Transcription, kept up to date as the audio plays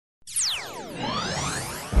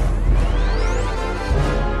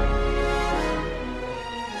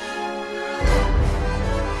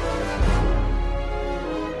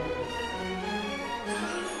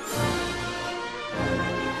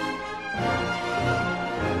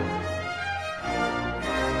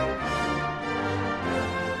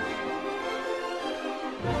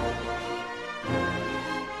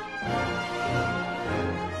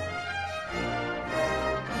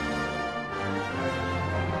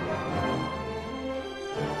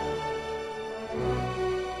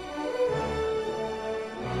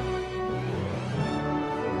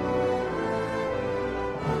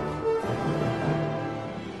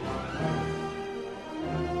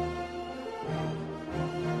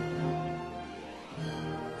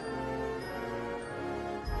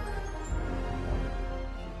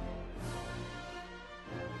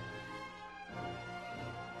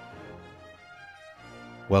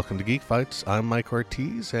Welcome to Geek Fights. I'm Mike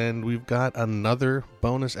Ortiz, and we've got another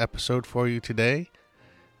bonus episode for you today.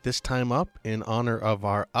 This time up in honor of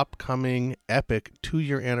our upcoming epic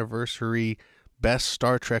 2-year anniversary Best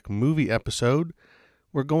Star Trek Movie episode.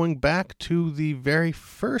 We're going back to the very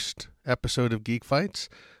first episode of Geek Fights,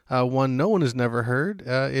 one no one has never heard.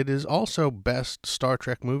 It is also Best Star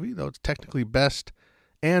Trek Movie, though it's technically Best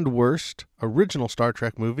and Worst Original Star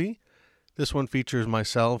Trek Movie. This one features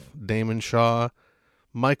myself, Damon Shaw,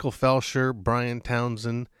 Michael Felsher, Brian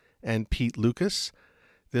Townsend, and Pete Lucas.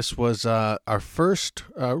 This was our first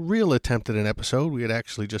real attempt at an episode. We had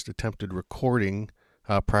actually just attempted recording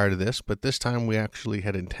prior to this, but this time we actually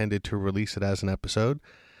had intended to release it as an episode.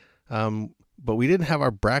 But we didn't have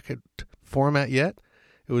our bracket format yet.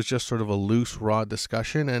 It was just sort of a loose, raw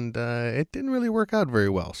discussion, and it didn't really work out very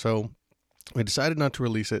well. So we decided not to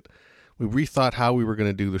release it. We rethought how we were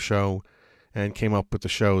going to do the show and came up with the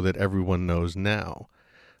show that everyone knows now.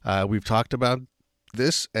 We've talked about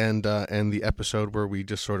this and the episode where we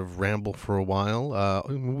just sort of ramble for a while.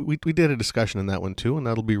 We did a discussion in that one too, and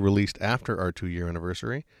that'll be released after our 2-year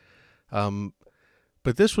anniversary.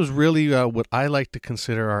 But this was really what I like to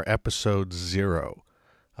consider our episode 0.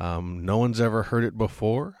 No one's ever heard it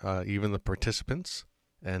before, even the participants.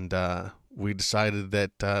 And we decided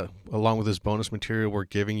that along with this bonus material we're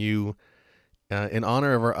giving you in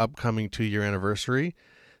honor of our upcoming 2-year anniversary,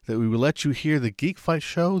 that we will let you hear the Geek Fight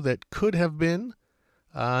show that could have been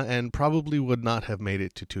and probably would not have made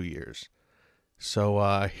it to 2 years.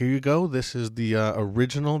 So here you go. This is the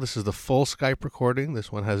original. This is the full Skype recording.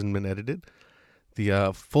 This one hasn't been edited.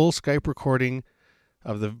 The full Skype recording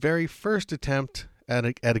of the very first attempt at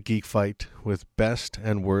a Geek Fight with Best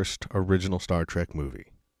and Worst Original Star Trek Movie.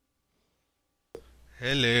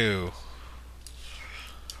 Hello.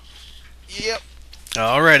 Yep.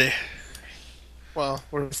 Alrighty. Well,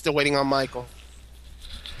 we're still waiting on Michael.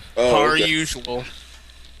 Per usual.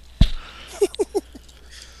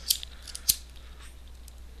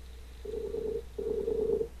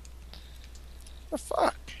 The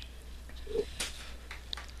fuck?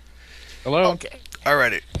 Hello? Okay.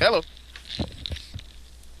 Alrighty. Hello.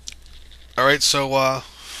 Alright, so, are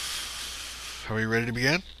we ready to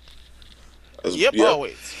begin? Yep,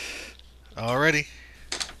 always. Alrighty.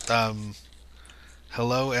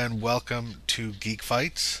 Hello and welcome to Geek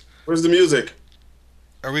Fights. Where's the music?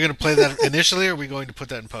 Are we going to play that initially, or are we going to put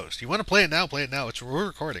that in post? You want to play it now? Play it now. We're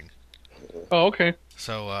recording. Oh, okay.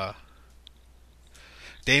 So,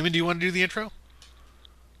 Damon, do you want to do the intro?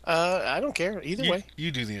 I don't care. Either way. You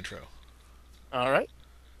do the intro. All right.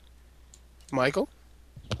 Michael?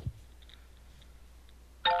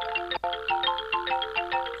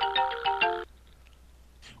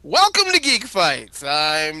 Welcome to Geek Fights.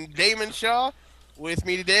 I'm Damon Shaw. With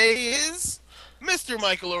me today is Mr.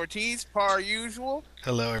 Michael Ortiz, par usual.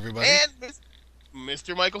 Hello, everybody. And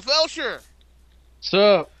Mr. Michael Felsher. What's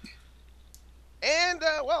up? And,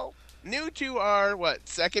 new to our,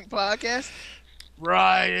 second podcast?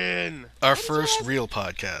 Ryan. Our first real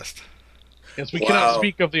podcast. Yes, we cannot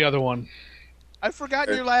speak of the other one. I've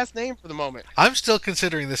forgotten your last name for the moment. I'm still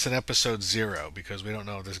considering this an episode 0 because we don't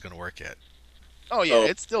know if this is going to work yet. Oh, yeah,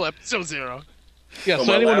 It's still episode 0. Yeah,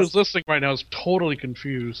 so anyone who's listening right now is totally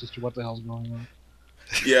confused as to what the hell's going on.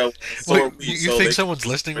 Yeah. Wait, you think someone's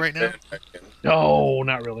listening right now? No,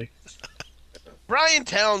 not really. Brian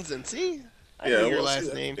Townsend, see? I knew your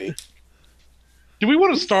last name. Do we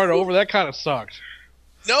want to start over? That kind of sucked.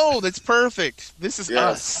 No, that's perfect. This is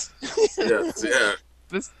us. Yes, yeah.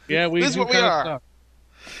 This is what we are. suck.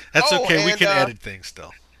 That's okay. We and, can edit things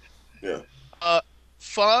still. Yeah.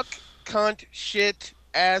 Fuck, cunt, shit,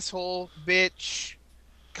 asshole, bitch,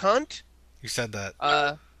 cunt. You said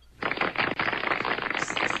that.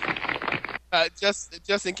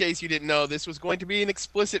 Just in case you didn't know, this was going to be an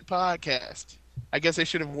explicit podcast. I guess I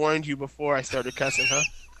should have warned you before I started cussing, huh?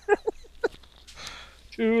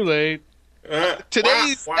 Too late.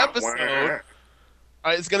 Today's episode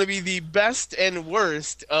is going to be the best and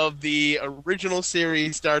worst of the original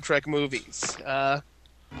series Star Trek movies.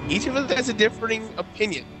 Each of us has a differing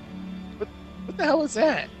opinion. What the hell is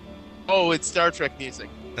that? Oh, it's Star Trek music.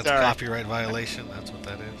 That's Sorry. a copyright violation. That's what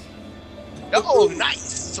that is. Oh, nice.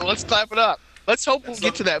 So let's clap it up. Let's hope we'll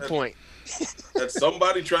get to that point. That's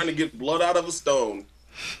somebody trying to get blood out of a stone.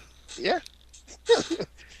 Yeah.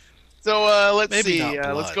 So let's Maybe see.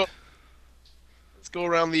 not Let's blood. go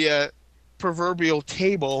around the proverbial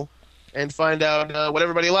table and find out what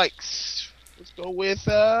everybody likes. Let's go with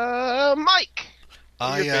Mike.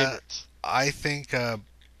 What are your favorites? I think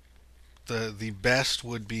the best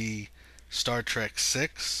would be Star Trek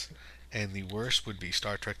 6, and the worst would be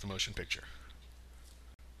Star Trek the Motion Picture.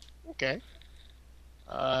 Okay.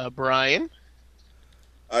 Brian.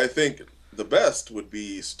 I think the best would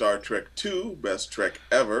be Star Trek II, best Trek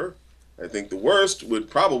ever. I think the worst would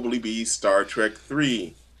probably be Star Trek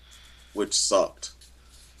III, which sucked.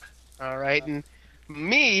 All right, and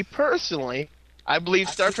me personally, I believe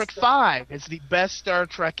Star Trek V is the best Star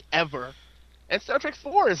Trek ever, and Star Trek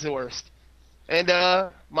IV is the worst.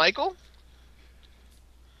 And Michael?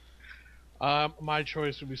 My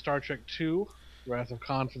choice would be Star Trek II, Wrath of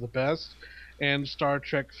Khan for the best, and Star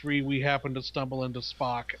Trek III. We happen to stumble into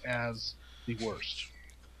Spock as the worst.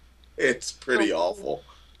 It's pretty awful.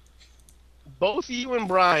 Both you and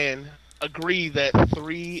Brian agree that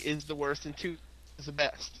 3 is the worst and 2 is the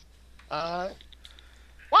best.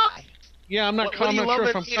 Why? Yeah, I'm not What do you love sure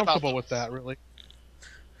if I'm about comfortable this? with that, really.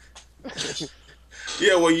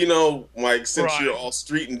 Yeah, well, you know, Mike, since Right. you're all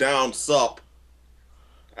street and down sup,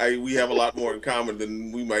 we have a lot more in common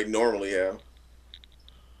than we might normally have.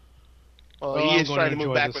 Well, Oh, he I'm is going trying to to move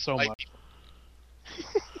enjoy back this with so white much.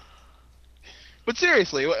 people. But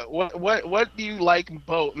seriously, what do you like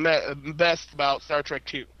best about Star Trek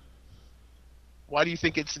 2? Why do you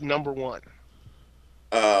think it's number 1?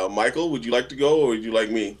 Michael, would you like to go or would you like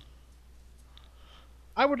me?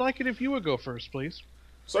 I would like it if you would go first, please.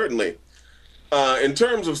 Certainly. In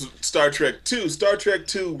terms of Star Trek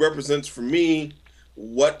II represents for me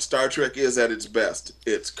what Star Trek is at its best.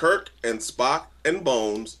 It's Kirk and Spock and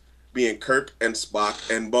Bones being Kirk and Spock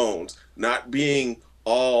and Bones, not being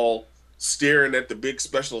all staring at the big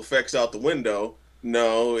special effects out the window.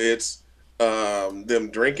 No, it's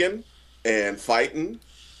them drinking and fighting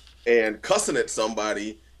and cussing at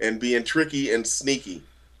somebody and being tricky and sneaky.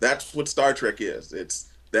 That's what Star Trek is. It's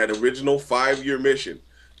that original 5-year mission.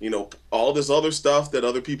 You know, all this other stuff that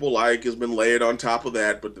other people like has been layered on top of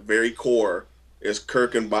that, but the very core is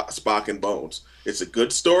Kirk and Spock and Bones. It's a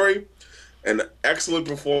good story, an excellent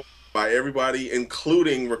performance by everybody,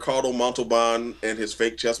 including Ricardo Montalban and his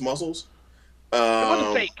fake chest muscles. It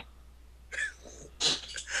wasn't fake.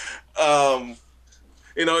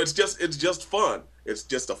 You know, it's just fun. It's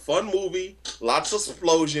just a fun movie, lots of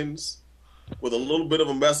explosions, with a little bit of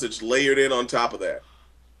a message layered in on top of that.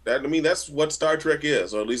 That's what Star Trek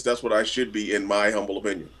is, or at least that's what I should be, in my humble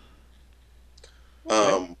opinion.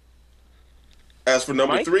 As for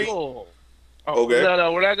number 3, Oh, okay.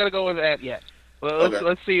 No, we're not gonna go with that yet. Well, Okay.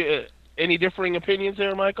 let's see. Any differing opinions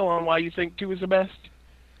there, Michael, on why you think 2 is the best?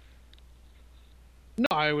 No,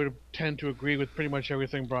 I would tend to agree with pretty much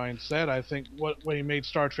everything Brian said. I think when he made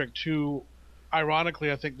Star Trek II,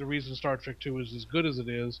 ironically, I think the reason Star Trek II is as good as it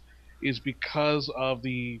is because of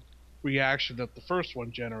the reaction that the first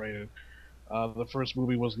one generated. The first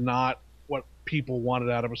movie was not what people wanted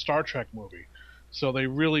out of a Star Trek movie. So they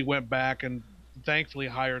really went back and thankfully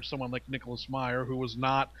hired someone like Nicholas Meyer, who was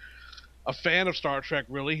not a fan of Star Trek,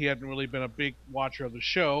 really. He hadn't really been a big watcher of the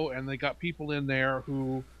show, and they got people in there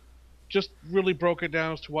who just really broke it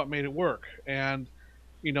down as to what made it work. And,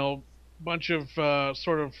 you know, bunch of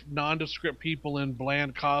sort of nondescript people in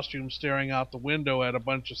bland costumes staring out the window at a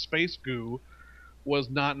bunch of space goo was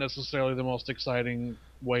not necessarily the most exciting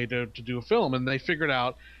way to do a film. And they figured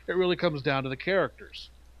out it really comes down to the characters,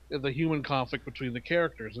 the human conflict between the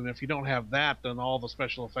characters. And if you don't have that, then all the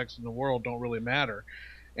special effects in the world don't really matter.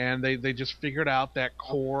 And they just figured out that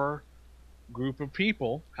core group of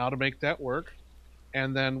people, how to make that work.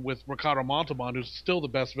 And then with Ricardo Montalban, who's still the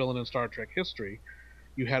best villain in Star Trek history,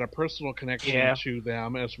 you had a personal connection to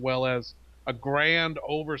them, as well as a grand,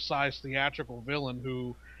 oversized theatrical villain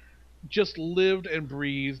who just lived and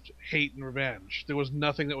breathed hate and revenge. There was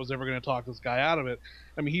nothing that was ever going to talk this guy out of it.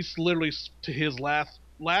 I mean, he's literally, to his last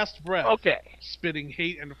breath, spitting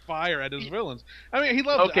hate and fire at his villains. I mean, he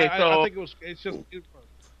loved it. I think it's just...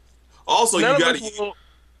 Also, None you of us gotta, will-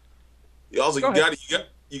 you also Go you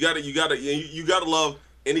ahead. gotta love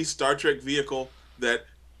any Star Trek vehicle that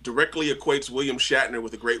directly equates William Shatner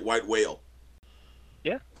with a great white whale.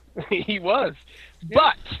 Yeah, he was.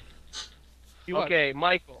 Yeah. But, okay,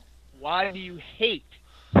 Michael, why do you hate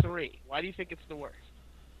 3? Why do you think it's the worst?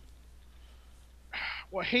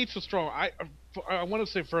 Well, hate's a strong... I want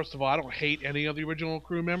to say, first of all, I don't hate any of the original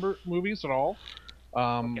crew member movies at all.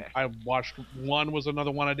 I watched 1 was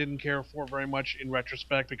another one I didn't care for very much in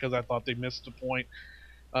retrospect because I thought they missed the point.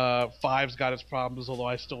 5's got its problems, although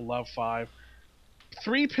I still love 5.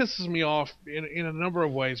 3 pisses me off in a number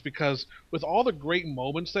of ways because with all the great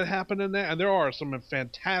moments that happen in that, and there are some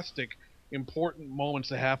fantastic, important moments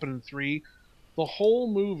that happen in 3, the whole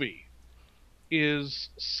movie is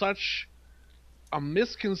such a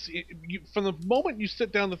misconception. From the moment you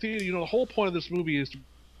sit down in the theater, you know the whole point of this movie is to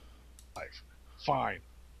life. Fine.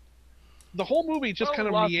 the whole movie just kind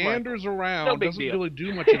of lost meanders around, No big doesn't deal. really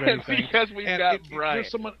do much of anything. Because we've And got it- Brian.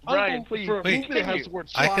 There's some Brian, please, for a Wait. movie that has the word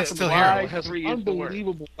I spot can in still the hear title, him. it has Three is the word.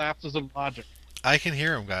 unbelievable lapses of logic. I can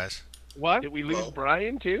hear him, guys. What? Did we lose Well.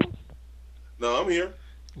 Brian too? No, I'm here.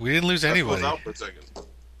 We didn't lose I was anybody. out for a second.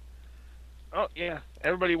 Oh yeah,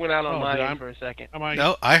 everybody went out on Oh, my did I- end for a second. Am I?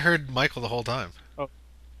 No, I heard Michael the whole time.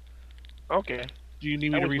 Okay. Do you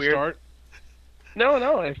need me That to was weird. restart?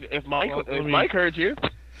 No. If Mike Well, let if me- Mike heard you,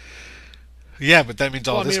 Yeah, but that means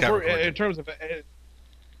all Well, I this mean, got if we're- recorded. in terms of.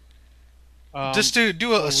 Just do what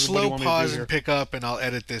do a you slow want me to do pause here? and pick up, and I'll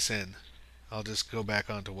edit this in. I'll just go back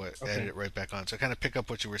onto what, Okay. edit it right back on. So kind of pick up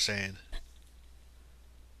what you were saying.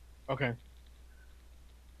 Okay.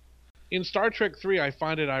 In Star Trek 3, I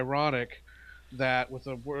find it ironic that with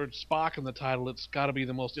the word Spock in the title, it's got to be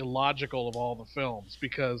the most illogical of all the films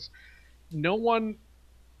because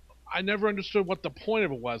I never understood what the point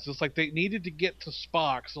of it was. It's like they needed to get to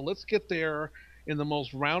Spock, so let's get there in the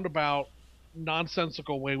most roundabout,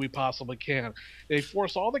 nonsensical way we possibly can. They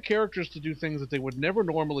force all the characters to do things that they would never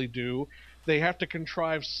normally do. They have to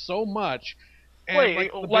contrive so much. And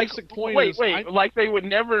the basic point is, like they would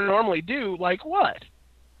never normally do. Like what?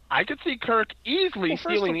 I could see Kirk easily Well, first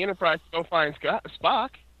stealing of- the Enterprise to go find Spock.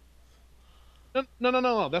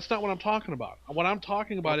 No. That's not what I'm talking about. What I'm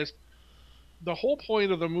talking about is the whole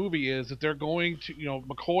point of the movie is that they're going to,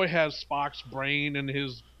 McCoy has Spock's brain in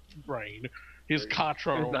his brain, his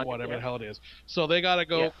Katra or Exactly, whatever yeah. the hell it is. So they got to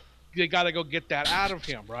go. Yeah. They got to go get that out of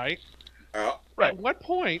him, right? Right. At what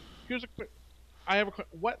point?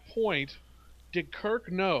 What point did Kirk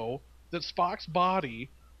know that Spock's body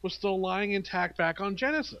was still lying intact back on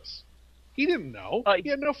Genesis? He didn't know. He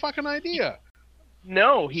had no fucking idea.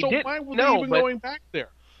 No, he so didn't. why were no, they even but going back there?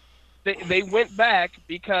 they went back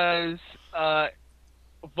because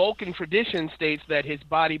Vulcan tradition states that his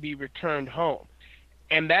body be returned home,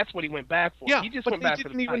 and that's what he went back for. Yeah, he just but went they back for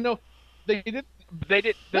didn't the even body. know. They didn't. They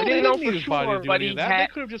didn't They know didn't need for his body sure, to do but any he of that. had.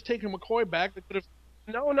 They could have just taken McCoy back. They could have.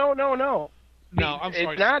 No. No, I'm sorry.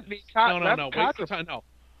 It's not the No. not Wait the for Katra. time. No.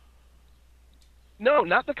 No,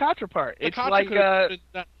 not the Katra part. The It's Katra like could have been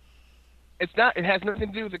done- it's not. It has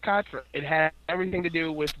nothing to do with the Katra. It has everything to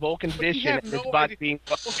do with Vulcan But he tradition had and his no body idea. being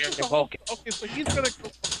Okay, American Vulcan. so he's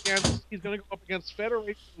gonna go up against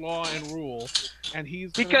Federation law and rule, and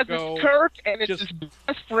he's Because gonna go. it's Kirk and it's just- his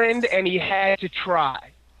best friend, and he had to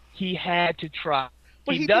try. He had to try.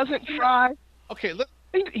 But he he doesn't didn't- try. Okay,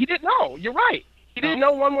 He didn't know. You're right. He didn't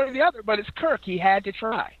know one way or the other. But it's Kirk. He had to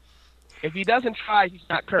try. If he doesn't try, he's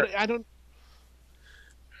not Kirk. I don't.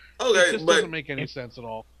 It Okay, just but doesn't make any sense at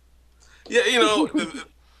all. yeah,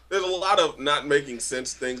 there's a lot of not making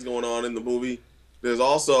sense things going on in the movie. There's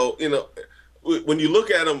also, when you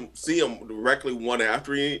look at them, see them directly one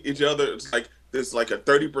after each other, it's like there's like a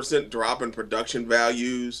 30% drop in production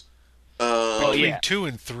values. Between yeah. 2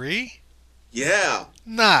 and 3? Yeah.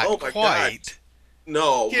 Not Oh my quite.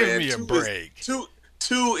 No, Give man. me a Two break.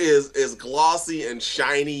 Two is glossy and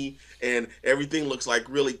shiny, and everything looks like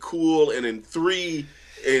really cool. And in 3,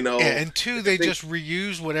 Yeah, and 2, they they- just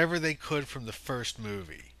reused whatever they could from the first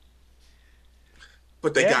movie.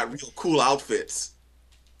 but they Yeah. got real cool outfits.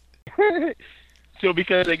 So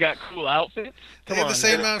because they got cool outfits, They come have on, the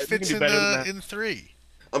same man. outfits You can do better than that. in 3.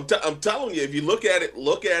 I'm telling you, if you look at it.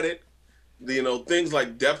 Things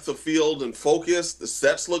like depth of field and focus, the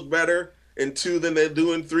sets look better in 2 than they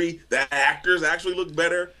do in 3. The actors actually look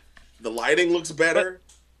better. The lighting looks better.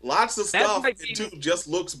 Lots of that stuff might in be- 2 just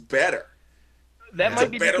looks better. That Yeah.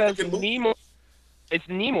 might be It's a better because looking movie. Nimoy. It's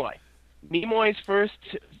Nimoy. Nimoy's first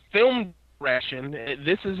film direction.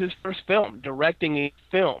 This is his first film, directing a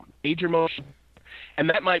film, major motion, and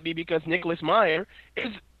that might be because Nicholas Meyer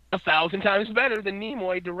is 1,000 times better than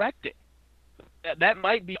Nimoy directing. That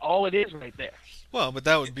might be all it is right there. Well, but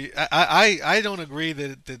that would be. I don't agree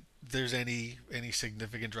that there's any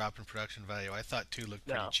significant drop in production value. I thought 2 looked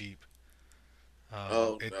pretty No. cheap.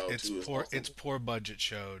 No, It's 2 is poor. awesome. Its poor budget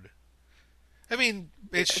showed. I mean,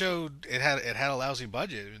 it showed it had a lousy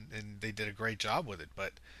budget, and they did a great job with it.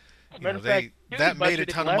 But As a you matter know, of fact, that Tu's made a budgeted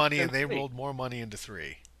ton of less money, than and they 3. rolled more money into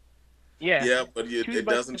 3. Yeah. Yeah, but Tu's it budget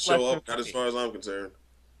doesn't is show less up, than not as 3. far as I'm concerned.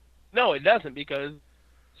 No, it doesn't because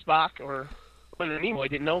Spock or Leonard Nimoy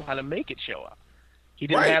didn't know how to make it show up. He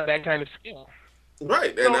didn't Right. have that kind of skill.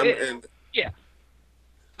 Right, So and yeah.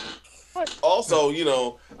 also,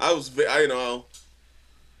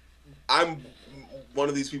 I'm one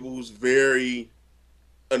of these people who's very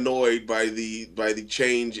annoyed by the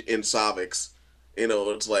change in Savix.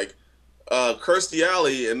 It's like Kirstie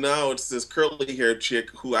Alley, and now it's this curly haired chick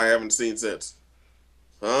who I haven't seen since.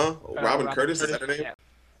 Huh? Robin Curtis, is that her name? Yeah.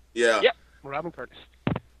 Yeah. Yep. Robin Curtis.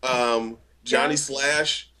 Johnny Yeah.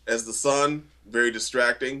 Slash as the son, very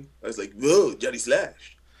distracting. I was like, whoa, Johnny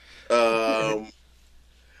Slash. Um,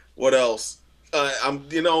 what else? A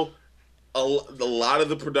lot of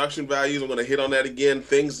the production values, I'm going to hit on that again.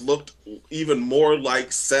 Things looked even more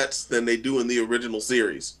like sets than they do in the original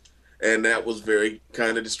series, and that was very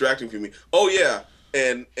kind of distracting for me. Oh yeah,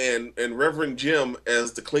 and Reverend Jim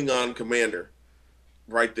as the Klingon commander,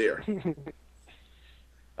 right there.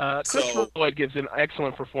 Christopher Lloyd gives an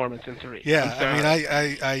excellent performance in 3. Yeah, I mean,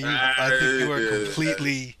 I think you are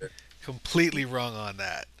Uh, completely wrong on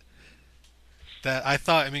that. I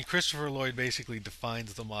mean, Christopher Lloyd basically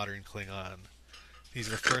defines the modern Klingon. He's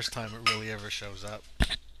the first time it really ever shows up.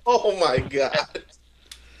 Oh my god.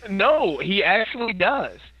 No, he actually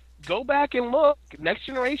does. Go back and look. Next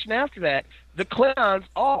Generation after that, the Klingons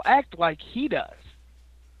all act like he does.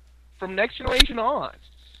 From Next Generation on.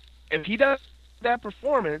 If he does that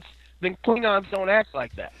performance, then Klingons don't act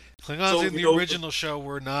like that. Klingons in the original show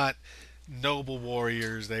were not noble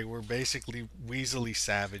warriors. They were basically weaselly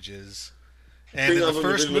savages. And in the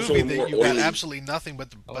first movie, you got absolutely nothing but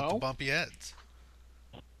the bumpy heads.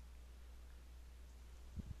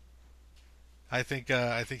 I think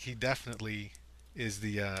he definitely is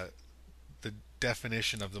the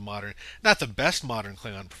definition of the modern, not the best modern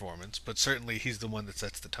Klingon performance, but certainly he's the one that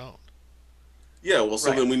sets the tone. Yeah, well,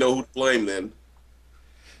 so then we know who to blame then.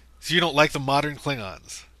 So you don't like the modern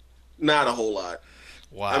Klingons? Not a whole lot.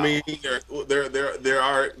 Wow. I mean, there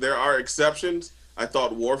are exceptions. I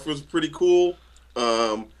thought Worf was pretty cool,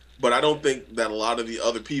 but I don't think that a lot of the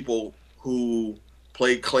other people who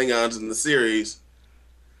played Klingons in the series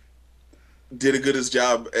did a good as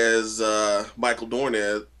job as Michael Dorn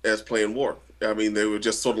as playing Worf. I mean, they were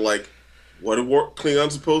just sort of like, what are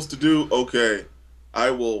Klingons supposed to do? Okay,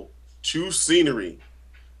 I will choose scenery.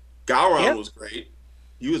 Gowron was great.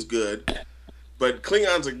 He was good. But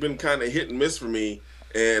Klingons have been kind of hit and miss for me,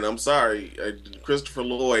 and I'm sorry. Christopher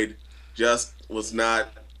Lloyd just was not.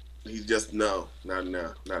 He's just not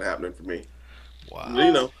happening for me. Wow.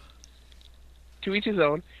 You know. To each his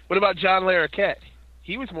own. What about John Larroquette?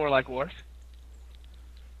 He was more like Worf.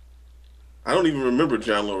 I don't even remember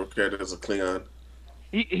John Larroquette as a Klingon.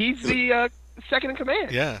 He's the second in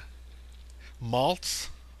command. Yeah. Maltz?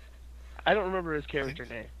 I don't remember his character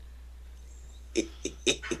name.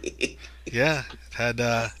 Yeah, it had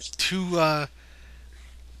two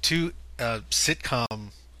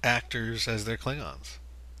sitcom actors as their Klingons.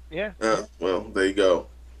 Yeah. Well, there you go.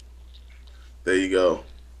 There you go.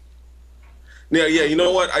 Yeah, you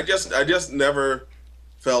know what? I just never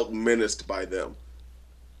felt menaced by them.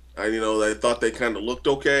 I thought they kind of looked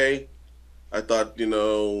okay. I thought,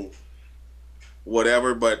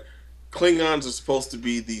 whatever, but Klingons are supposed to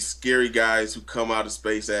be these scary guys who come out of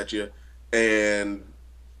space at you, and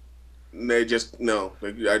they just no.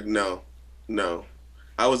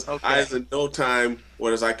 I was in no time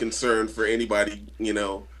was I concerned for anybody,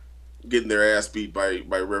 getting their ass beat by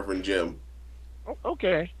Reverend Jim.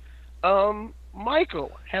 Okay.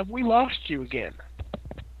 Michael, have we lost you again?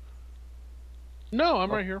 No,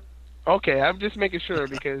 I'm right here. Okay, I'm just making sure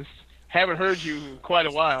because haven't heard you in quite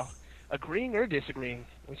a while. Agreeing or disagreeing,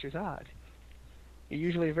 which is odd. You're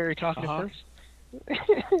usually a very talkative person.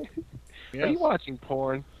 Yes. Are you watching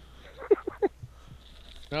porn?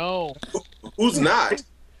 No. Who's not?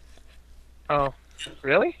 Oh,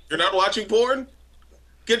 really? You're not watching porn?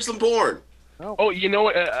 Get some porn. No. Oh, you know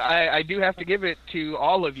what? I do have to give it to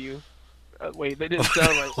all of you. Wait, that didn't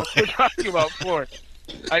sound like we're talking about porn.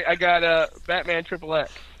 I got Batman Triple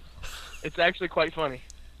X. It's actually quite funny.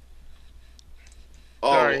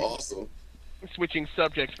 Oh, Sorry. awesome. Switching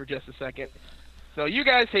subjects for just a second. So you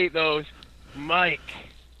guys hate those. Mike,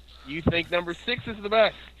 you think number 6 is the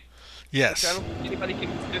best. Yes. Which I don't think anybody can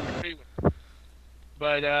disagree with.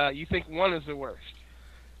 But you think 1 is the worst.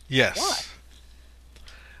 Yes.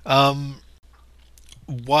 While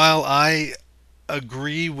I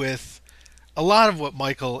agree with a lot of what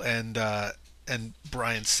Michael and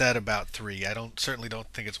Brian said about 3, I certainly don't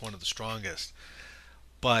think it's one of the strongest,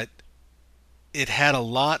 but it had a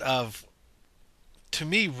lot of, to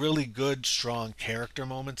me, really good, strong character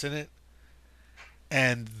moments in it,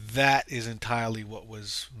 and that is entirely what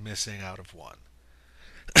was missing out of 1.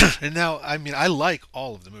 And now, I mean, I like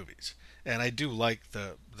all of the movies, and I do like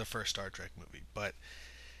the first Star Trek movie, but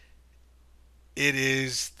it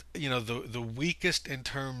is, the weakest in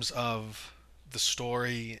terms of the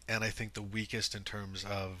story, and I think the weakest in terms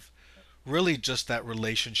of really just that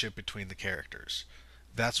relationship between the characters.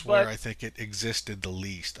 That's where I think it existed the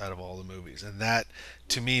least out of all the movies, and that,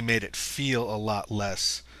 to me, made it feel a lot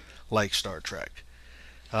less like Star Trek.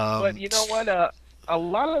 But you know what? A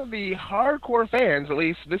lot of the hardcore fans, at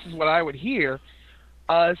least this is what I would hear,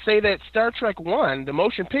 say that Star Trek One, the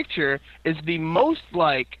motion picture, is the most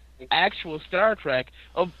like actual Star Trek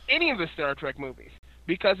of any of the Star Trek movies,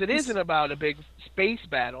 because it isn't about a big space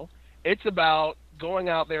battle. It's about going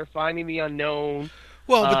out there, finding the unknown.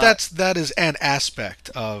 Well, but that is an aspect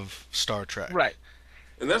of Star Trek, Right.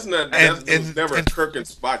 And that's not And- that's never a and Kirk and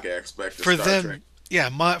Spock aspect of for Star them. Trek.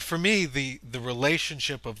 Yeah, for me, the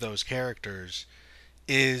relationship of those characters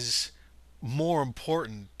is more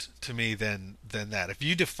important to me than that. If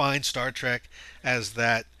you define Star Trek as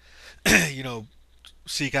that, you know,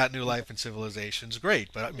 seek out new life and civilizations, great.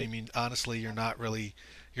 But I mean, honestly, you're not really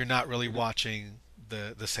watching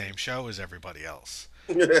the same show as everybody else,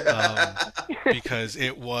 because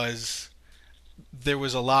there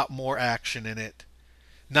was a lot more action in it.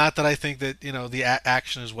 Not that I think that, you know, the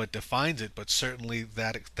action is what defines it, but certainly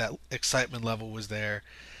that excitement level was there.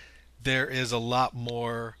 There is a lot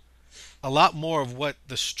more of what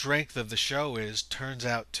the strength of the show is turns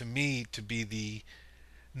out to me to be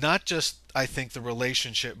not just, I think, the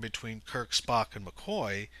relationship between Kirk, Spock, and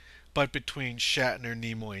McCoy, but between Shatner,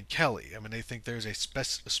 Nimoy, and Kelly. I mean, I think there's a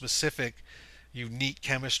specific, unique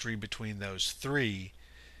chemistry between those three,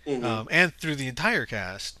 and through the entire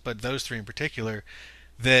cast, but those three in particular,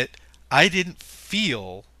 that I didn't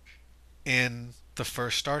feel in the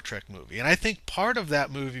first Star Trek movie. And I think part of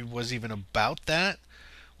that movie was even about that,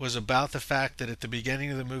 was about the fact that at the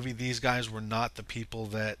beginning of the movie, these guys were not the people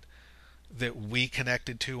that we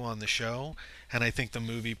connected to on the show. And I think the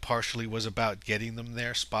movie partially was about getting them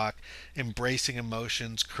there. Spock embracing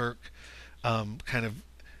emotions, Kirk kind of,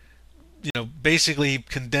 you know, basically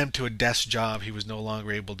condemned to a desk job. He was no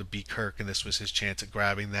longer able to be Kirk, and this was his chance at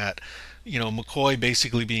grabbing that. You know, McCoy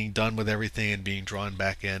basically being done with everything and being drawn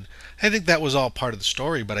back in. I think that was all part of the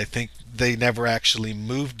story, but I think they never actually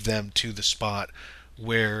moved them to the spot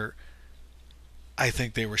where I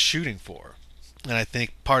think they were shooting for. And I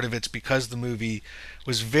think part of it's because the movie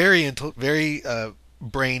was very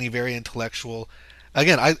brainy, very intellectual.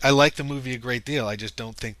 Again, I like the movie a great deal. I just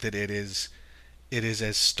don't think that it is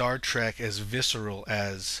as Star Trek, as visceral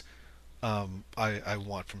as I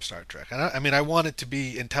want from Star Trek. And I mean, I want it to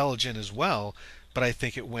be intelligent as well, but I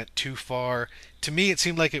think it went too far. To me, it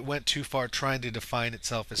seemed like it went too far trying to define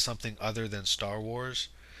itself as something other than Star Wars.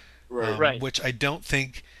 Right. Which I don't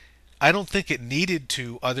think it needed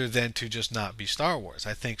to, other than to just not be Star Wars.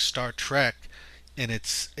 I think Star Trek in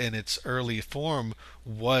its early form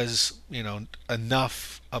was, you know,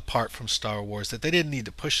 enough apart from Star Wars that they didn't need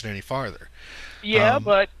to push it any farther. Yeah,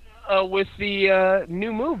 but with the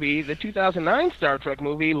new movie, the 2009 Star Trek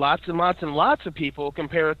movie, lots and lots and lots of people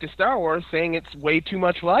compare it to Star Wars, saying it's way too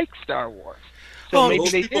much like Star Wars. So maybe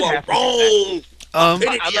Those they people did are have to. wrong. I'm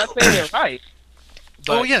not saying they're right.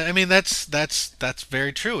 Oh yeah, I mean that's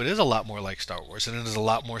very true. It is a lot more like Star Wars, and it is a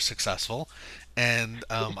lot more successful, and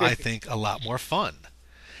I think a lot more fun.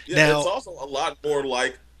 Yeah, Now, it's also a lot more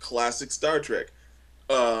like classic Star Trek.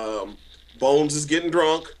 Bones is getting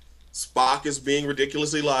drunk. Spock is being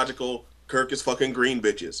ridiculously logical. Kirk is fucking green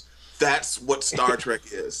bitches. That's what Star Trek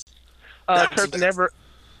is. Kirk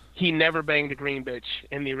never banged a green bitch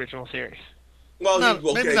in the original series. Well,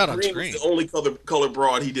 maybe not on green screen. was the only color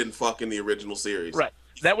broad he didn't fuck in the original series. Right.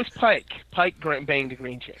 That was Pike. Pike banged a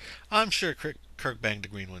green chick. I'm sure Kirk banged a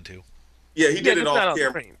green one too. Yeah, he did it just not off on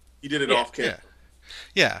camera. screen. He did it off camera.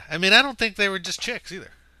 Yeah, I mean, I don't think they were just chicks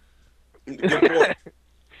either. Good point.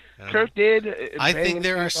 Kirk did. I think bang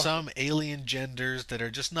there a are chick. some alien genders that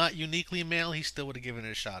are just not uniquely male. He still would have given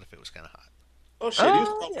it a shot if it was kind of hot. Oh shit, he was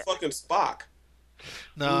probably fucking Spock.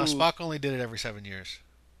 No, Spock only did it every 7 years.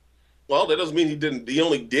 Well, that doesn't mean he didn't. He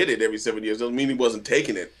only did it every 7 years. Doesn't mean he wasn't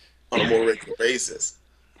taking it on a more regular basis.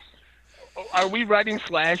 Are we writing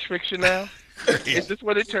slash fiction now? Is this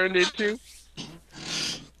what it turned into?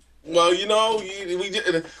 Well, you know,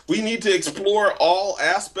 we need to explore all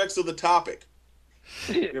aspects of the topic.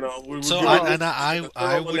 You know, So doing I a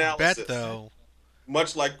thorough would bet analysis, though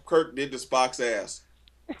much like Kirk did to Spock's ass.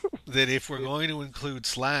 that if we're going to include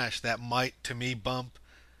slash, that might to me bump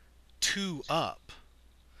 2 up,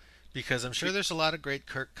 because I'm sure there's a lot of great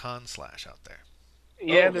Kirk Con slash out there.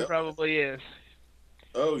 Yeah, Oh, there yeah. probably is.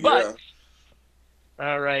 Oh But- yeah.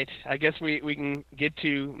 All right, I guess we can get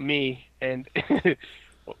to me and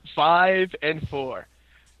 5 and 4.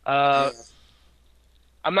 Yeah.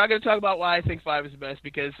 I'm not going to talk about why I think 5 is the best,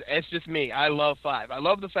 because it's just me. I love 5. I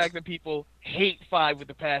love the fact that people hate 5 with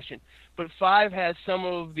a passion. But 5 has some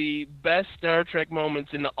of the best Star Trek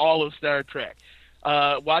moments in all of Star Trek.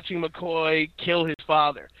 Watching McCoy kill his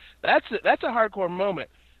father. That's a hardcore moment.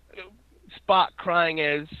 Spock crying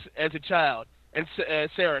as a child. And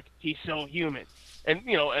Sarek, he's so human. And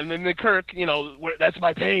and then the Kirk, that's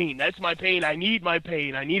my pain. That's my pain. I need my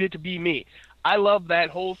pain. I need it to be me. I love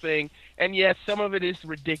that whole thing. And yes, some of it is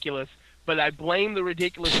ridiculous, but I blame the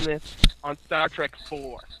ridiculousness on Star Trek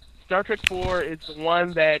 4. Star Trek 4 is the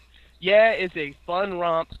one that, it's a fun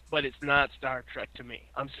romp, but it's not Star Trek to me.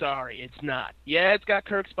 I'm sorry, it's not. Yeah, it's got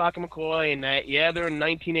Kirk, Spock, and McCoy, and that. Yeah, they're in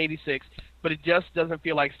 1986, but it just doesn't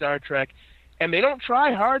feel like Star Trek. And they don't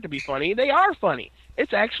try hard to be funny. They are funny.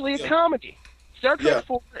 It's actually a comedy. Star Trek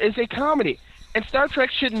 4 is a comedy. And Star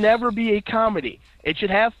Trek should never be a comedy. It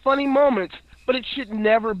should have funny moments, but it should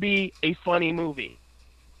never be a funny movie.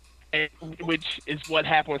 Which is what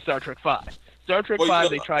happened with Star Trek 5. Star Trek 5,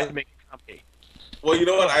 they tried to make a comedy. Well, you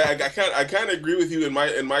know what? I kind of agree with you in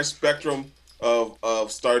my spectrum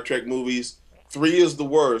of Star Trek movies. 3 is the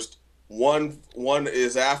worst. One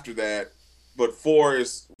is after that, but 4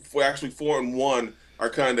 and 1 are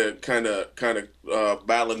kind of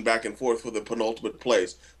battling back and forth for the penultimate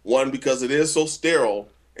place. 1 because it is so sterile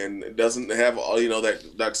and it doesn't have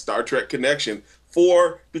that Star Trek connection.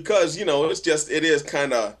 4 because it is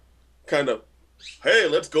kind of hey,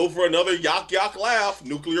 let's go for another yak laugh.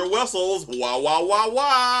 Nuclear vessels, wah wah wah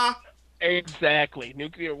wah. Exactly,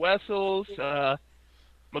 nuclear vessels.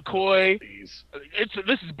 McCoy.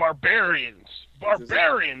 This is barbarians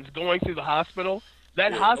going through the hospital.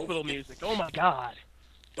 That hospital music. Oh my God.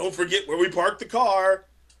 Don't forget where we parked the car.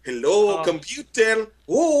 Hello, computer.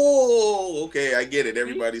 Oh, okay, I get it.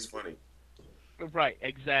 Everybody's funny. Right,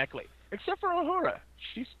 exactly. Except for Uhura.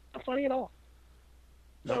 She's not funny at all.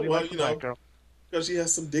 No, well, because she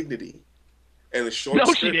has some dignity. And a short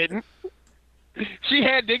No, she didn't. She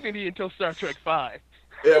had dignity until Star Trek 5.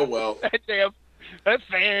 Yeah, well. that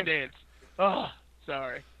fan dance. Oh,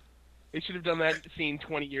 sorry. They should have done that scene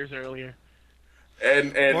 20 years earlier.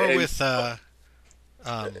 With the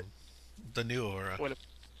new Uhura.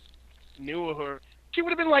 New Uhura. She would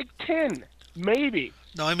have been like 10, maybe.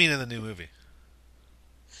 No, I mean in the new movie.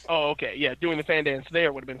 Oh, okay. Yeah, doing the fan dance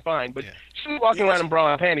there would have been fine, but she was walking around in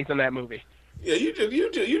bra and panties in that movie. Yeah,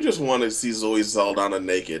 you just want to see Zoe Saldana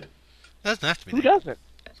naked. Doesn't have to be. Who doesn't?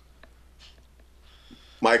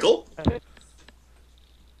 Michael?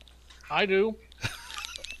 I do.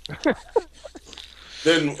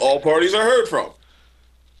 Then all parties are heard from.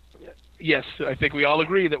 Yes, I think we all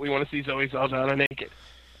agree that we want to see Zoe Saldana naked.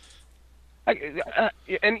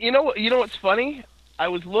 And you know what's funny? I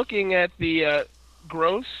was looking at the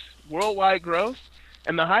worldwide gross,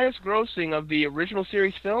 and the highest grossing of the original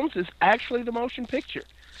series films is actually the motion picture.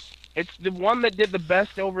 It's the one that did the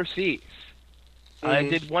best overseas. It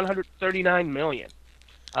did $139 million.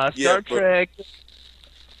 Star Trek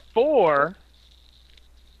 4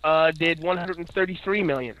 did $133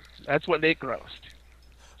 million. That's what they grossed.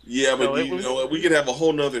 Yeah, but we could have a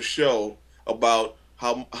whole nother show about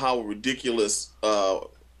how ridiculous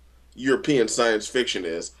European science fiction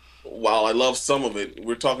is. While I love some of it,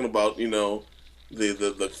 we're talking about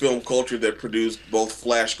the film culture that produced both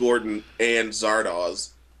Flash Gordon and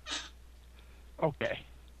Zardoz. Okay.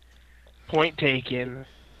 Point taken.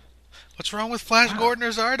 What's wrong with Flash Gordon or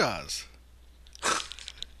Zardoz?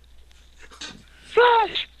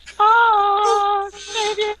 Flash!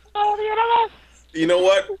 You know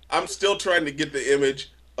what? I'm still trying to get the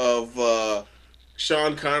image of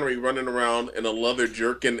Sean Connery running around in a leather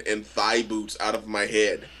jerkin and thigh boots out of my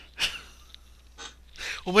head.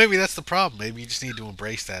 Well, maybe that's the problem. Maybe you just need to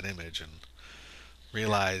embrace that image and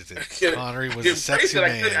realize that Connery was a sexy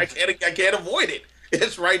man. I can't avoid it.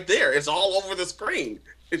 It's right there. It's all over the screen.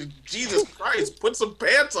 Jesus Christ, put some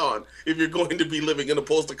pants on if you're going to be living in a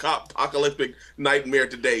post-apocalyptic nightmare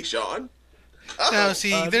today, Sean. Now,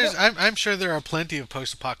 see, I'm sure there are plenty of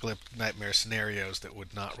post-apocalyptic nightmare scenarios that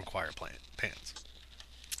would not require pants.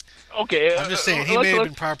 Okay. I'm just saying, he may have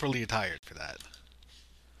been properly attired for that.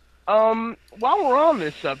 While we're on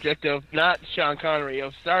this subject of not Sean Connery,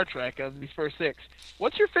 of Star Trek, of these first 6,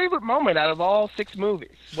 what's your favorite moment out of all 6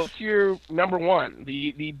 movies? What's your number one,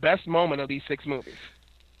 the best moment of these 6 movies?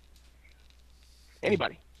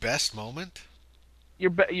 Anybody? Best moment?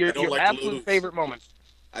 Your absolute favorite moment.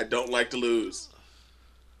 I don't like to lose.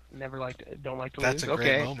 Don't like to That's lose. That's a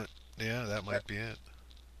great moment. Yeah, that might be it.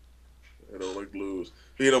 I don't like to lose.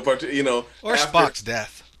 Or Spock's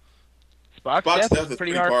death. Spock's death is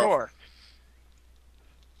pretty hardcore. Powerful.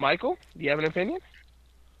 Michael, do you have an opinion?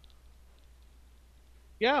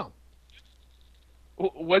 Yeah.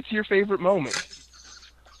 What's your favorite moment?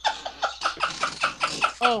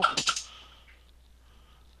 Oh.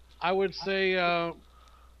 I would say,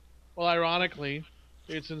 ironically,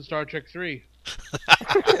 it's in Star Trek 3.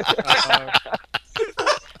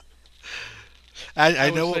 I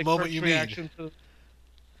would know what say moment Kirk's you mean. reaction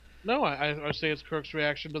No, I say it's Kirk's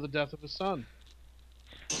reaction to the death of his son.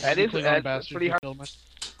 That is Klingon that's bastard pretty who hard. killed my-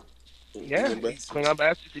 Yeah, Klingon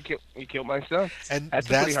bastard, you killed my son. And That's a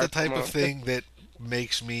that's pretty the hard type of moment. thing that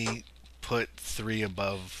makes me put 3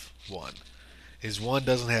 above 1. Is 1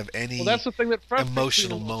 doesn't have any Well, that's the thing that frustrates me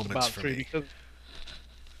emotional the most moments about for 3, me. because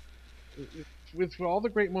with all the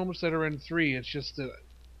great moments that are in 3, it's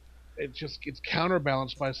it's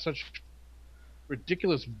counterbalanced by such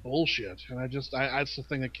ridiculous bullshit, and that's the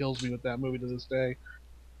thing that kills me with that movie to this day.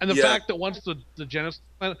 And the Yeah. fact that once the Genesis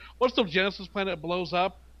planet blows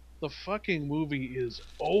up, the fucking movie is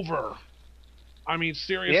over. I mean,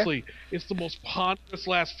 seriously, it's the most ponderous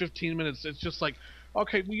last 15 minutes. It's just like,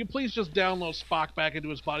 okay, will you please just download Spock back into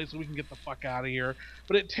his body so we can get the fuck out of here?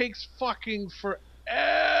 But it takes fucking forever.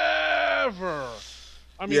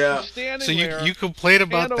 I mean, Yeah. you're standing So there. you complain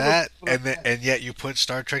about stand over that, the- and yet you put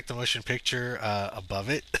Star Trek: The Motion Picture above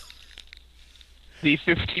it. The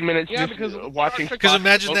 15 minutes Yeah, just because watching. Star Trek- Because Spock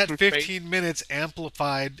imagine float that through 15 minutes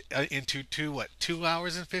amplified into 2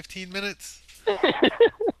 hours and 15 minutes.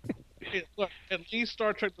 Look, at least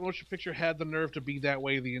Star Trek: The Motion Picture had the nerve to be that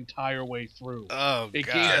way the entire way through. Oh It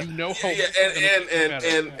God! gave you no hope. Yeah,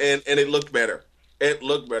 and it looked better. It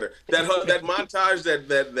looked better. That montage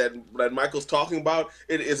that Michael's talking about,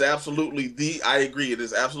 it is absolutely I agree. It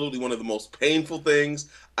is absolutely one of the most painful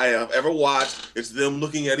things I have ever watched. It's them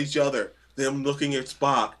looking at each other, them looking at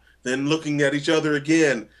Spock, then looking at each other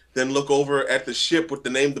again, then look over at the ship with the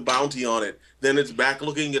name The Bounty on it. Then it's back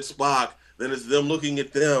looking at Spock. Then it's them looking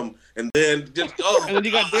at them, and then just And then you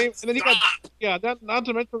got Dame. And then you got not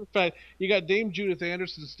to mention the fact you got Dame Judith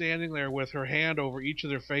Anderson standing there with her hand over each of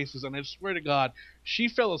their faces, and I swear to God, she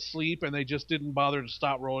fell asleep, and they just didn't bother to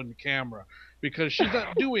stop rolling the camera because she's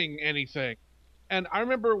not doing anything. And I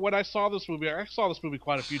remember when I saw this movie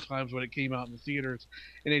quite a few times when it came out in the theaters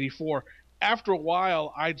in '84. After a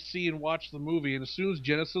while, I'd see and watch the movie, and as soon as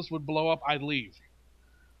Genesis would blow up, I'd leave.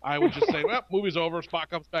 I would just say, well, movie's over, Spock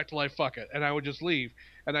comes back to life, fuck it. And I would just leave.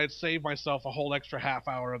 And I'd save myself a whole extra half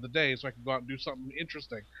hour of the day so I could go out and do something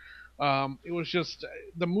interesting. It was just,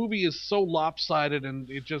 the movie is so lopsided, and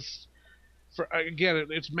it just,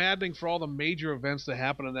 it's maddening for all the major events that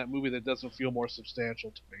happen in that movie that doesn't feel more substantial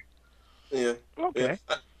to me. yeah. Okay.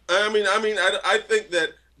 Yeah. I think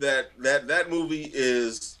that movie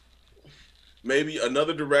is maybe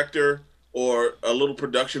another director or a little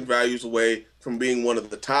production values away from being one of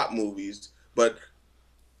the top movies, but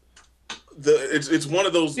it's one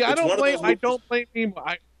of those. See, I don't blame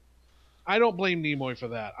Nimoy. I don't blame Nimoy for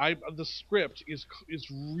that. The script is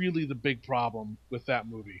really the big problem with that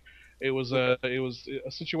movie. It was a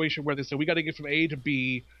situation where they said we got to get from A to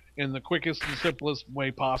B in the quickest and simplest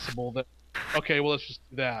way possible. That okay, well let's just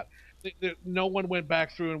do that. No one went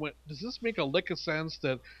back through and went, does this make a lick of sense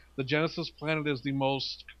that the Genesis planet is the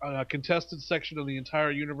most contested section of the entire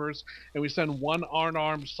universe, and we send one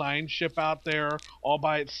unarmed science ship out there all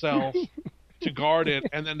by itself to guard it,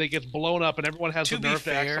 and then it gets blown up, and everyone has the nerve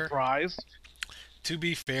to act surprised? To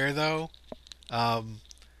be fair, though,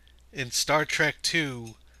 in Star Trek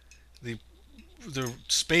II, the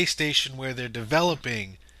space station where they're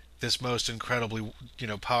developing this most incredibly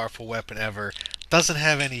powerful weapon ever doesn't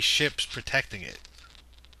have any ships protecting it.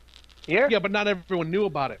 Yeah, but not everyone knew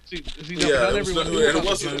about it. See, Yeah, it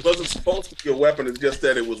wasn't supposed to be a weapon. It's just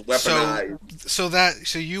that it was weaponized.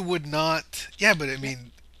 So you would not. Yeah, but I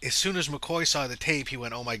mean, as soon as McCoy saw the tape, he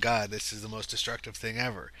went, "Oh my God, this is the most destructive thing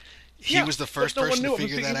ever." He was the first person to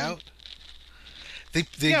figure that out.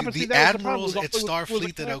 The admirals at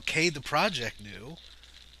Starfleet that okayed the project knew,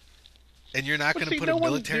 and you're not going to put a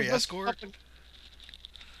military escort.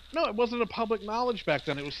 No, it wasn't a public knowledge back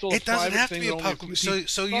then. It was still a it doesn't private have to thing be a that only public. few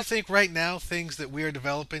So you think right now things that we are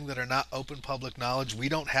developing that are not open public knowledge, we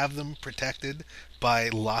don't have them protected by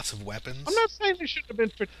lots of weapons? I'm not saying they shouldn't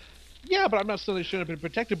have been. Yeah, but I'm not saying they shouldn't have been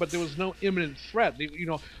protected. But there was no imminent threat.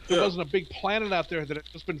 There wasn't a big planet out there that had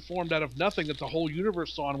just been formed out of nothing that the whole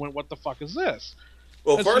universe saw and went, "What the fuck is this?"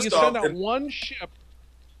 Well, and first so you off, send out one ship.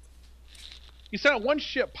 You sent out one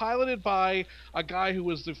ship piloted by a guy who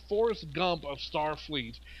was the Forrest Gump of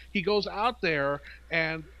Starfleet. He goes out there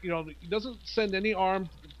and, he doesn't send any armed,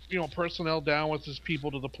 personnel down with his people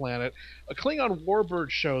to the planet. A Klingon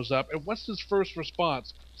warbird shows up, and what's his first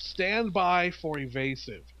response? Stand by for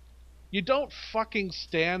evasive. You don't fucking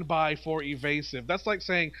stand by for evasive. That's like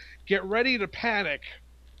saying, get ready to panic.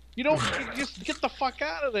 You don't, just get the fuck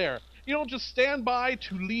out of there. You don't just stand by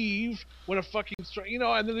to leave when a fucking,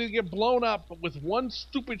 and then they get blown up with one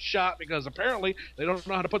stupid shot because apparently they don't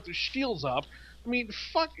know how to put their shields up. I mean,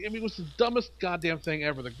 it was the dumbest goddamn thing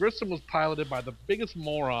ever. The Grissom was piloted by the biggest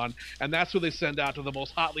moron, and that's who they send out to the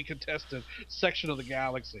most hotly contested section of the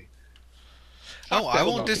galaxy. Oh, I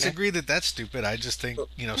won't disagree that that's stupid. I just think,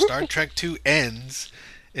 Star Trek 2 ends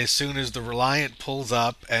as soon as the Reliant pulls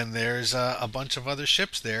up and there's a bunch of other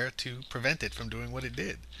ships there to prevent it from doing what it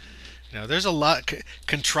did. There's a lot.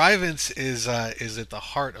 Contrivance is at the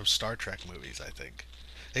heart of Star Trek movies, I think.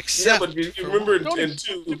 Except but you remember in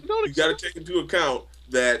 2, you got to take into account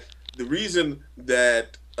that the reason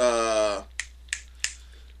that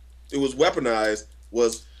it was weaponized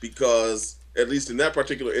was because, at least in that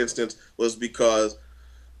particular instance, was because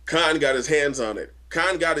Khan got his hands on it.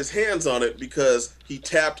 Khan got his hands on it because he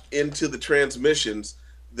tapped into the transmissions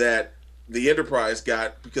that the Enterprise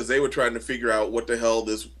got because they were trying to figure out what the hell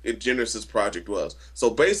this Genesis project was. So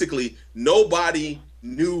basically, nobody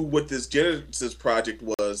knew what this Genesis project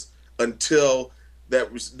was until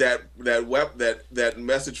that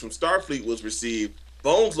message from Starfleet was received.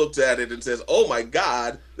 Bones looks at it and says, "Oh my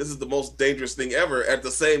God, this is the most dangerous thing ever." At the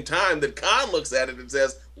same time that Khan looks at it and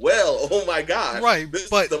says, "Well, oh my God, right?"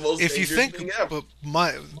 But is the most if you think, thing ever.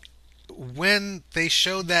 When they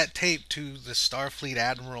showed that tape to the Starfleet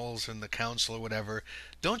admirals and the council or whatever,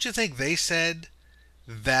 don't you think they said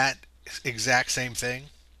that exact same thing?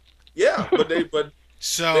 Yeah, but okay. But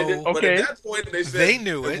at that point they said they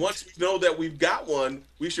knew it. Once we know that we've got one,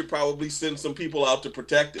 we should probably send some people out to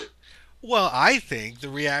protect it. Well, I think the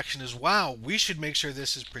reaction is, wow, we should make sure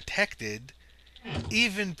this is protected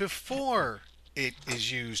even before it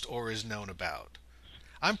is used or is known about.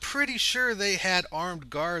 I'm pretty sure they had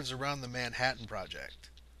armed guards around the Manhattan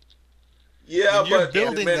Project. Yeah, when you're but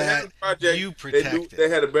building the Manhattan Project, you protect it. They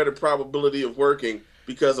had a better probability of working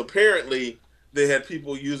because apparently they had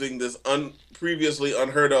people using this previously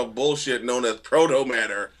unheard of bullshit known as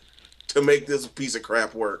proto-matter to make this piece of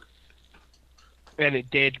crap work. And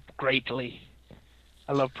it did greatly.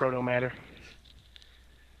 I love proto-matter.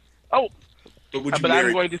 Oh, But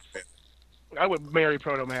I would marry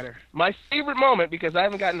proto-matter. My favorite moment, because I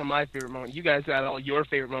haven't gotten to my favorite moment, you guys got all your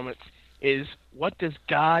favorite moments, is what does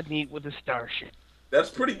God need with a starship? That's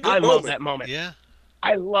pretty good. I love that moment. Yeah.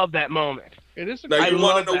 I love that moment. It is. Now, I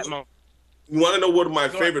love that moment. You want to know what my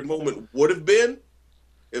favorite moment would have been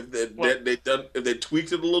if they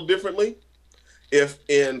tweaked it a little differently? If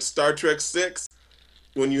in Star Trek 6,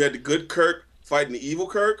 when you had the good Kirk fighting the evil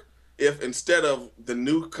Kirk, if instead of the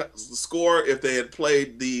new score, if they had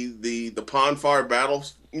played the Ponfar battle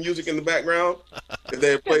music in the background, if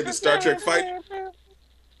they had played the Star Trek fight,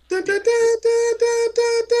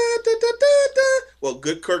 well,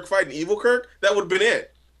 good Kirk fighting evil Kirk, that would have been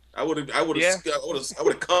it. I would have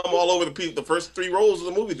come all over the first 3 rows of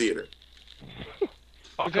the movie theater.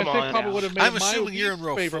 Come on, would have made I'm assuming you're in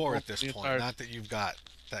row 4 at this point, point, not that you've got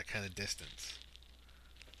that kind of distance.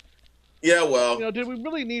 Yeah, well, did we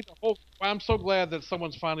really need the whole? I'm so glad that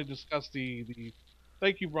someone's finally discussed the.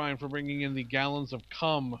 Thank you, Brian, for bringing in the gallons of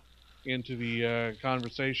cum into the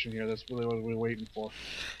conversation here. That's really what we were waiting for.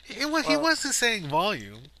 He wasn't saying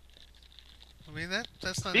volume. I mean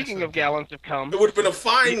that's not. Speaking of gallons of cum, it would have been a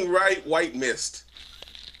fine white mist.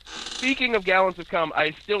 Speaking of gallons of cum,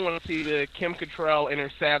 I still want to see the Kim Cattrall in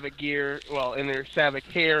her Savick gear, in her Savick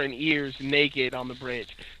hair and ears, naked on the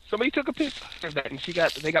bridge. Somebody took a picture of that, and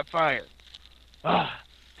they got fired. To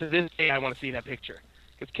this day, I want to see that picture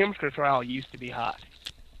because Kim Cattrall used to be hot.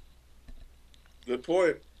 Good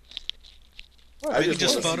point. I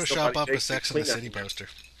just Photoshop up a Sex and the City poster.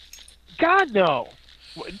 God no!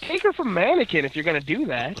 Take her from Mannequin if you're going to do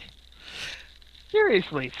that.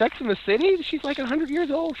 Seriously, Sex and the City? She's like 100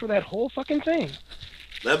 years old for that whole fucking thing.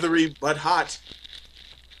 Leathery but hot.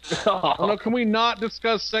 Oh, no, can we not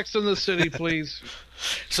discuss Sex and the City, please?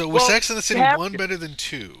 So was Sex and the City 1 better than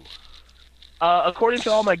 2? According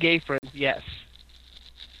to all my gay friends, yes.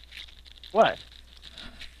 What?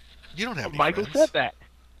 You don't have any Michael friends. said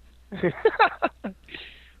that.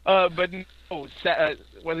 But no,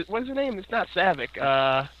 what's her name? It's not Savick.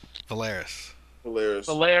 Valeris.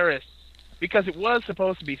 Valeris. Because it was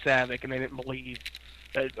supposed to be Savick, and they didn't believe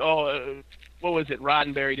that. What was it?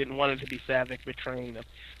 Roddenberry didn't want it to be Savick betraying them.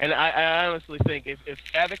 And I honestly think if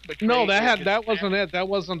Savick betrayed... No, that wasn't it. That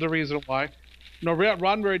wasn't the reason why. No,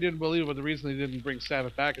 Roddenberry didn't believe it, but the reason they didn't bring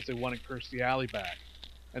Savick back is they wanted Kirstie Alley back,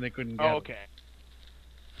 and they couldn't get okay.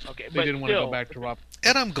 Okay, they didn't want to go back to Rob.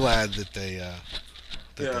 And I'm glad that they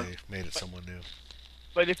made it someone new.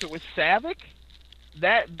 But if it was Savick,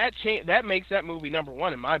 that makes that movie number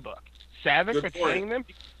 1 in my book. Savick betraying them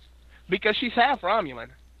because she's half Romulan.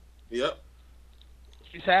 Yep.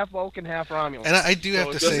 She's half Vulcan, half Romulan. And I do have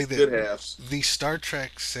to Just say good that halves. the Star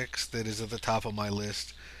Trek 6 that is at the top of my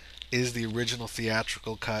list is the original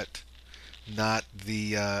theatrical cut, not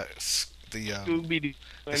the Scooby-Doo.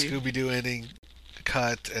 Scooby-Doo ending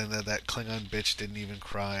cut, and that Klingon bitch didn't even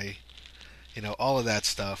cry. You know, all of that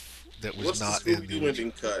stuff that was What's not the in the Scooby-Doo original.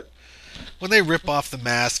 ending cut? When they rip off the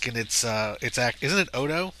mask and isn't it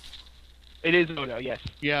Odo? It is Odo, yes.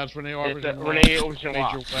 Yeah, it's Renee Auberjonois. Renee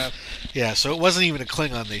Auberjonois. Major West. Yeah, so it wasn't even a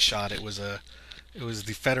Klingon they shot. It was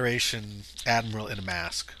the Federation admiral in a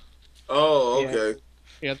mask. Oh, okay.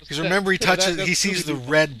 Yeah, Because remember, he that's sees the Scooby-Doo.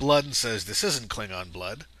 red blood and says, "This isn't Klingon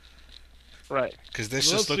blood." Right. Because this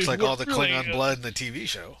Well, just looks see, like what all the really Klingon is- blood in the TV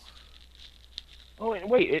show. Oh,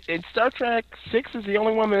 wait. In Star Trek 6 is the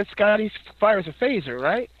only one that Scotty fires a phaser,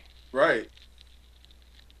 right? Right.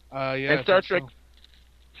 Yeah. And I Star think Trek so.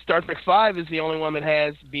 Star Trek 5 is the only one that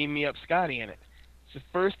has Beam Me Up Scotty in it. It's the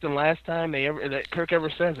first and last time that Kirk ever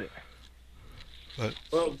says it.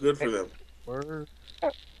 Well, good for them. Word.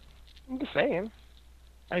 I'm just saying.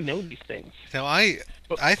 I know these things. Now, I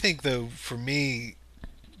think though, for me,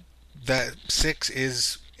 that 6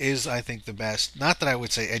 is I think the best. Not that I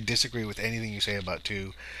would say I disagree with anything you say about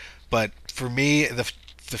 2, but for me,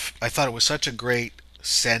 I thought it was such a great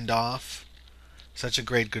send off, such a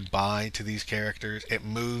great goodbye to these characters. It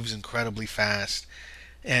moves incredibly fast,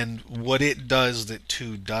 and what it does that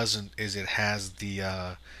 2 doesn't is it has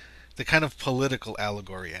the kind of political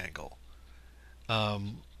allegory angle.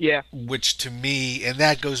 Yeah. Which to me, and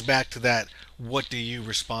that goes back to that, what do you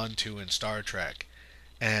respond to in Star Trek?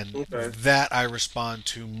 And Okay. that I respond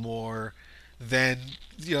to more than,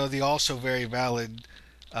 the also very valid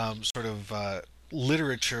sort of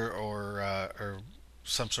literature or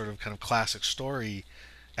some sort of kind of classic story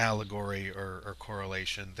allegory or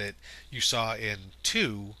correlation that you saw in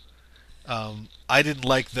 2. I didn't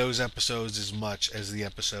like those episodes as much as the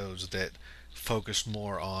episodes that focused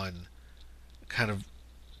more on kind of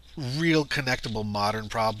real connectable modern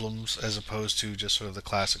problems as opposed to just sort of the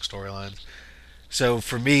classic storylines. So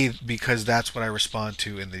for me, because that's what I respond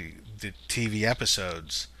to in the TV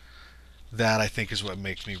episodes, that I think is what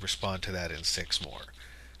makes me respond to that in 6 more.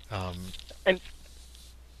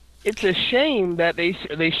 It's a shame that they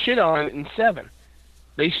shit on it in 7.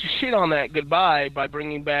 They shit on that goodbye by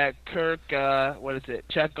bringing back Kirk,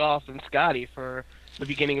 Chekhov and Scotty for the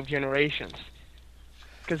beginning of Generations.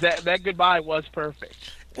 Because that goodbye was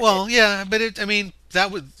perfect. Well, yeah, but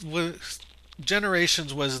that was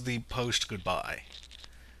Generations was the post goodbye.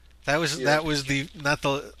 That was Yeah. that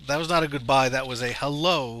was not a goodbye. That was a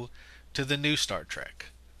hello to the new Star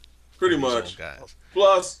Trek. Pretty These much. old guys.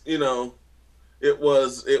 Plus, it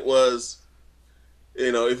was,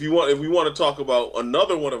 if we want to talk about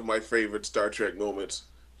another one of my favorite Star Trek moments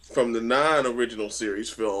from the non-original series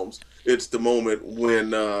films, it's the moment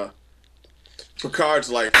when Picard's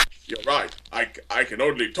like, "You're right, I can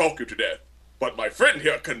only talk you to death, but my friend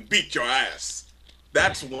here can beat your ass."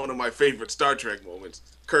 That's one of my favorite Star Trek moments.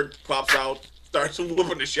 Kirk pops out, starts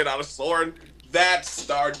whooping the shit out of Soren. That's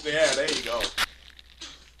Star. Yeah, there you go.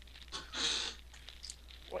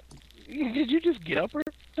 Did you just get up or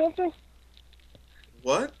something?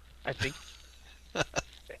 What? I think.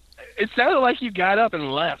 It sounded like you got up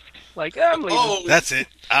and left. Like, I'm leaving. Oh, That's it.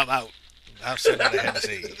 I'm out. I'm sitting at a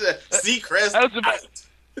Hennessy. Seacrest. That was the best.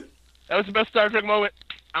 That was the best Star Trek moment.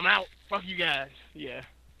 I'm out. Fuck you guys. Yeah.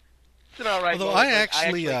 It's an alright Although moment,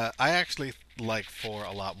 I actually like 4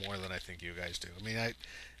 a lot more than I think you guys do.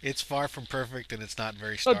 It's far from perfect and it's not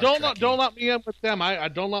very Star No, Trek-y. don't let me in with them. I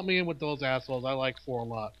don't let me in with those assholes. I like 4 a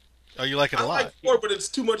lot. Oh, you like it a I lot. like 4, but it's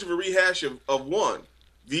too much of a rehash of 1.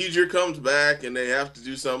 V'ger comes back and they have to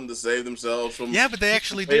do something to save themselves from. Yeah, but they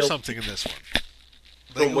actually do whale- something in this one.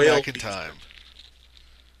 They From go whale back in beast. time.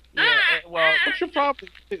 Yeah, well, What's your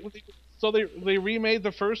problem? So they remade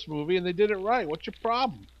the first movie and they did it right. What's your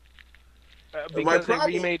problem? because they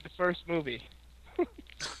problem- remade the first movie.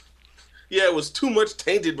 Yeah, it was too much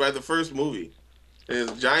tainted by the first movie. And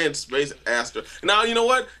it's giant space asteroid. Now, you know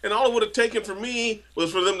what? And all it would have taken for me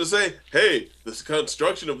was for them to say, "Hey, this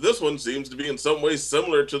construction of this one seems to be in some ways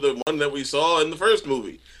similar to the one that we saw in the first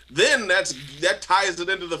movie." Then that ties it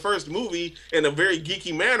into the first movie in a very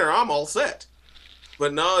geeky manner. I'm all set.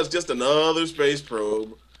 But now it's just another space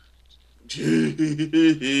probe.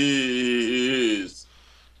 Jeez.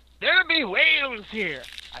 There'll be whales here.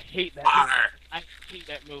 I hate that movie. Arr. I hate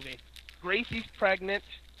that movie. Gracie's pregnant.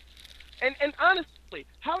 And honestly,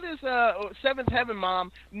 how does Seventh Heaven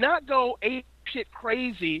Mom not go ape shit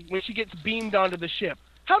crazy when she gets beamed onto the ship?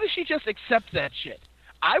 How does she just accept that shit?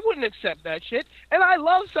 I wouldn't accept that shit, and I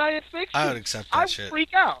love science fiction. I would accept that I would shit.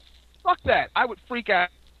 freak out. Fuck that. I would freak out.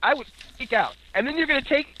 I would freak out. And then you're going to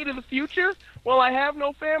take me to the future? Well, I have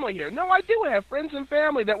no family here. No, I do have friends and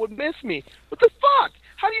family that would miss me. What the fuck?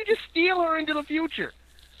 How do you just steal her into the future?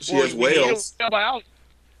 She has whales.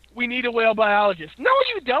 We need a whale biologist. No,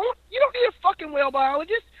 you don't. You don't need a fucking whale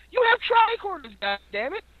biologist. You have tricorders,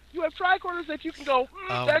 goddammit. You have tricorders that you can go,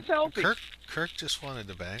 that's healthy. Kirk just wanted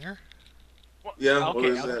to bang her. Well, Yeah, okay, what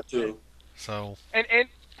is that too? So. And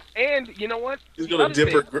you know what? He's gonna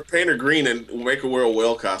paint her green and make her wear a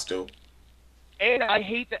whale costume. And I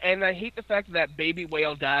hate the fact that baby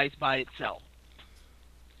whale dies by itself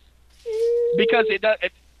because it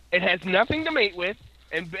has nothing to mate with,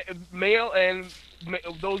 and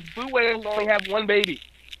those blue whales only have one baby.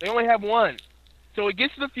 They only have one. So it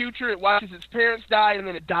gets to the future, it watches its parents die, and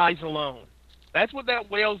then it dies alone. That's what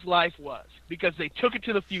that whale's life was because they took it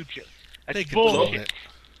to the future. That's bullshit.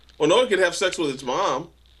 Well, no one can have sex with its mom.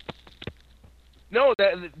 No,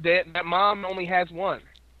 that mom only has one.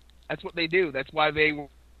 That's what they do. That's why they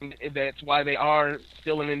are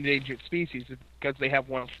still an endangered species, because they have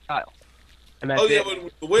one child. And that's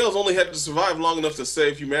but the whales only had to survive long enough to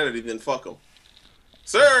save humanity, then fuck them.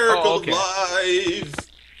 Circle of life.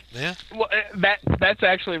 Yeah. Well, that's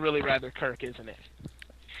actually really rather Kirk, isn't it?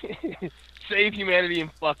 Save humanity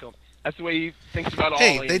and fuck them. That's the way he thinks about all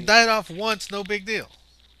aliens. Hey, they died off once, no big deal.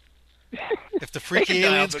 If the freaky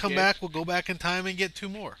aliens come back, we'll go back in time and get 2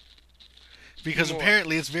 more. Because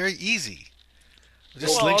apparently it's very easy.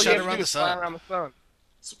 Just slingshot around the sun.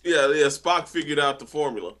 Yeah, Spock figured out the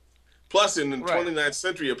formula. Plus, in the 29th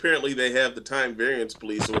century, apparently they have the time variance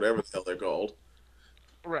police or whatever the hell they're called.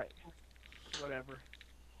 Right. Whatever.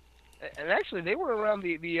 And actually, they were around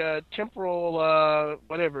the temporal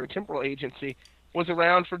agency was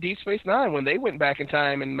around for Deep Space Nine when they went back in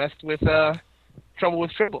time and messed with Trouble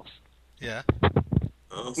with Tribbles. Yeah.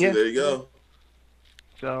 Oh, see, there you go.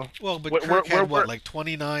 So. Well, but Kirk had like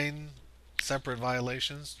 29 separate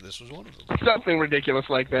violations? This was one of them. Something ridiculous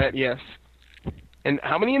like that, yes. And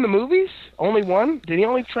how many in the movies? Only one? Did he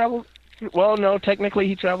only travel? Well, no, technically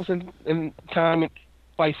he travels in time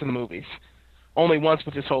twice in the movies. Only once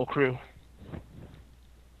with his whole crew.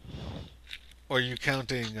 Or are you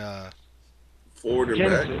counting forward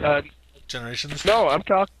and back? Generations? No, I'm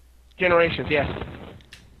talking Generations, yeah.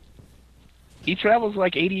 He travels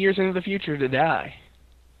like 80 years into the future to die.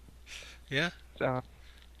 Yeah. So.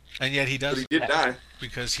 And yet he does. But he did die.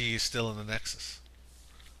 Because he's still in the Nexus.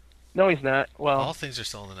 No, he's not. Well, all things are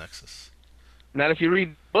still in the Nexus. Not if you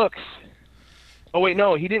read books. Oh, wait,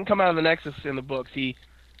 no, he didn't come out of the Nexus in the books. He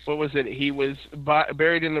was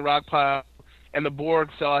buried in the rock pile, and the Borg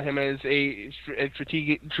saw him as a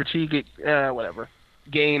strategic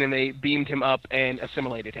gain, and they beamed him up and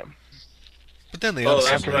assimilated him. But then they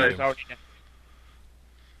assimilated him.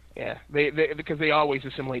 Yeah, because they always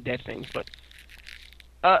assimilate dead things. But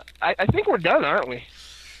I think we're done, aren't we?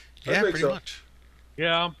 Yeah, pretty much.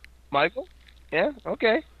 Yeah. Michael? Yeah.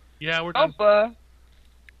 Okay. Yeah, we're done.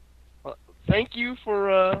 Thank you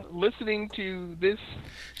for listening to this.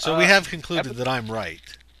 So we have concluded that I'm right,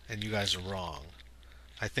 and you guys are wrong.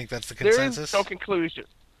 I think that's the consensus. There is no conclusion.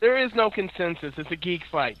 There is no consensus. It's a geek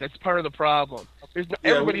fight. That's part of the problem.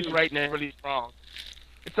 Everybody's right and everybody's wrong.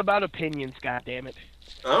 It's about opinions, goddammit.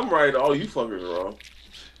 I'm right. All you fuckers are wrong.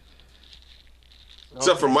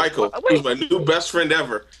 Except for Michael, who's my new best friend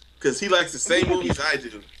ever, because he likes the same movies I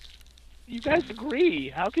do. You guys agree.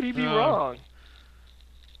 How could he be wrong?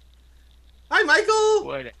 Hi, Michael.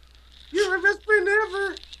 What? You're my best friend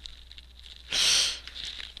ever.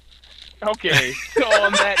 Okay, so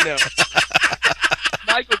on that note,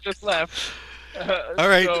 Michael just left. All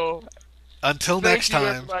right. So, until next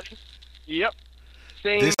time. Everybody. Yep.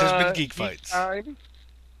 Same, this has been Geek Fights. Time.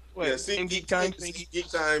 Wait, yeah, same Geek Time. Geek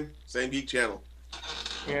Time. Same Geek Channel.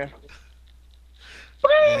 Yeah.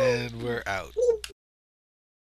 And we're out.